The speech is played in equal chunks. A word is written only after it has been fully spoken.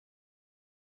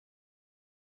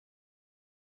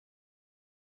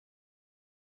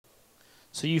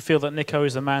So you feel that Niko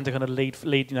is the man to kind of lead,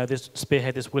 this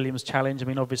spearhead this Williams challenge? I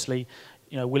mean, obviously,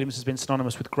 Williams has been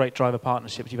synonymous with great driver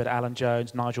partnerships. You've had Alan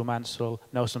Jones, Nigel Mansell,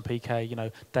 Nelson Piquet,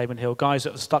 Damon Hill, guys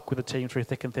that have stuck with the team through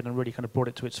thick and thin and really kind of brought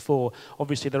it to its fore.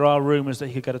 Obviously, there are rumours that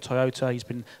he could go to Toyota. He's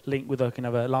been linked with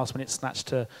a last-minute snatch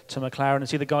to McLaren.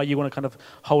 Is he the guy you want to kind of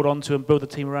hold on to and build the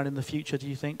team around in the future, do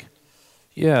you think?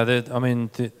 Yeah, the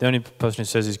only person who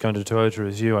says he's going to Toyota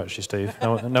is you, actually, Steve.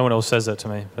 No one else says that to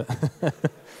me.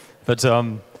 But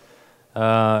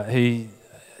he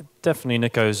definitely,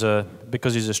 Niko's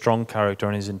because he's a strong character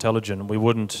and he's intelligent. We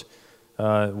wouldn't.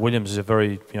 Williams is a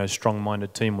very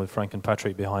strong-minded team with Frank and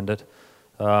Patrick behind it,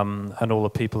 and all the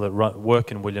people that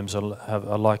work in Williams are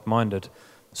like-minded.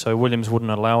 So Williams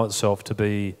wouldn't allow itself to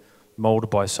be moulded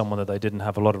by someone that they didn't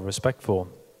have a lot of respect for.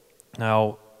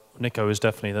 Now, Niko is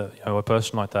definitely a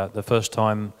person like that. The first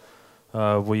time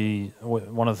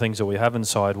one of the things that we have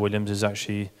inside Williams is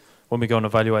actually, when we go and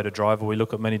evaluate a driver, we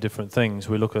look at many different things.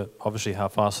 We look at, obviously, how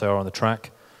fast they are on the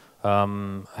track.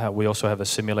 We also have a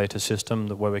simulator system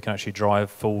where we can actually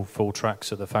drive full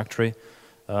tracks at the factory.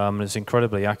 It's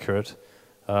incredibly accurate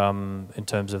in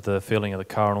terms of the feeling of the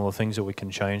car and all the things that we can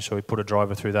change. So we put a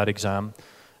driver through that exam.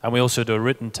 And we also do a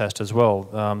written test as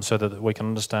well, so that we can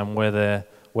understand where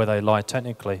they lie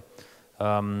technically.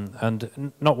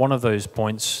 And not one of those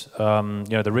points,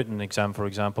 the written exam, for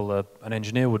example, an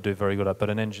engineer would do very good at, but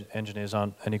engineers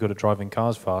aren't any good at driving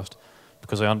cars fast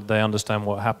because they understand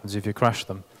what happens if you crash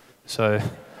them. So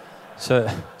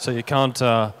you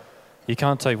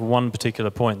can't take one particular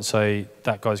point and say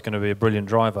that guy's going to be a brilliant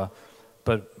driver.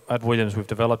 But at Williams, we've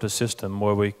developed a system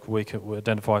where we can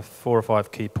identify 4 or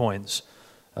 5 key points,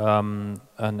 and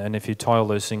if you tie all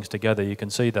those things together, you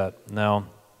can see that. Now,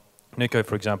 Niko,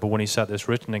 for example, when he sat this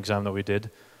written exam that we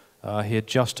did, he had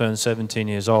just turned 17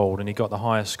 years old and he got the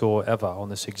highest score ever on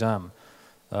this exam,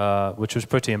 which was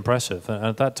pretty impressive. And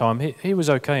at that time, he was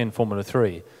okay in Formula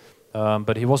 3,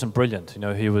 but he wasn't brilliant.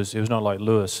 He was not like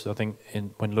Lewis. I think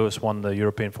when Lewis won the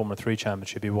European Formula 3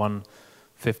 Championship, he won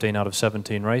 15 out of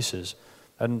 17 races.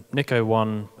 And Niko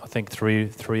won, I think, three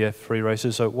F3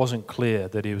 races, so it wasn't clear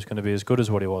that he was going to be as good as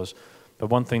what he was. But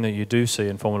one thing that you do see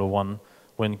in Formula 1,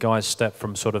 when guys step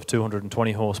from sort of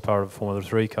 220 horsepower of a Formula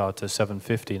 3 car to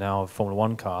 750 now of a Formula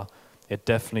 1 car, it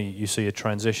definitely, you see a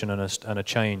transition and a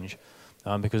change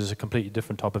because it's a completely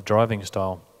different type of driving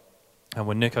style. And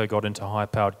when Niko got into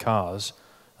high-powered cars,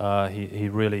 he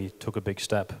really took a big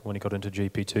step when he got into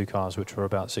GP2 cars, which were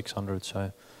about 600.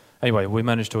 So anyway, we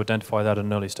managed to identify that at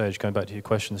an early stage, going back to your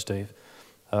question, Steve.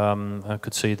 I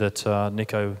could see that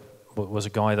Niko was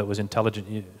a guy that was intelligent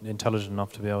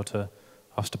enough to be able to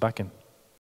us to back him.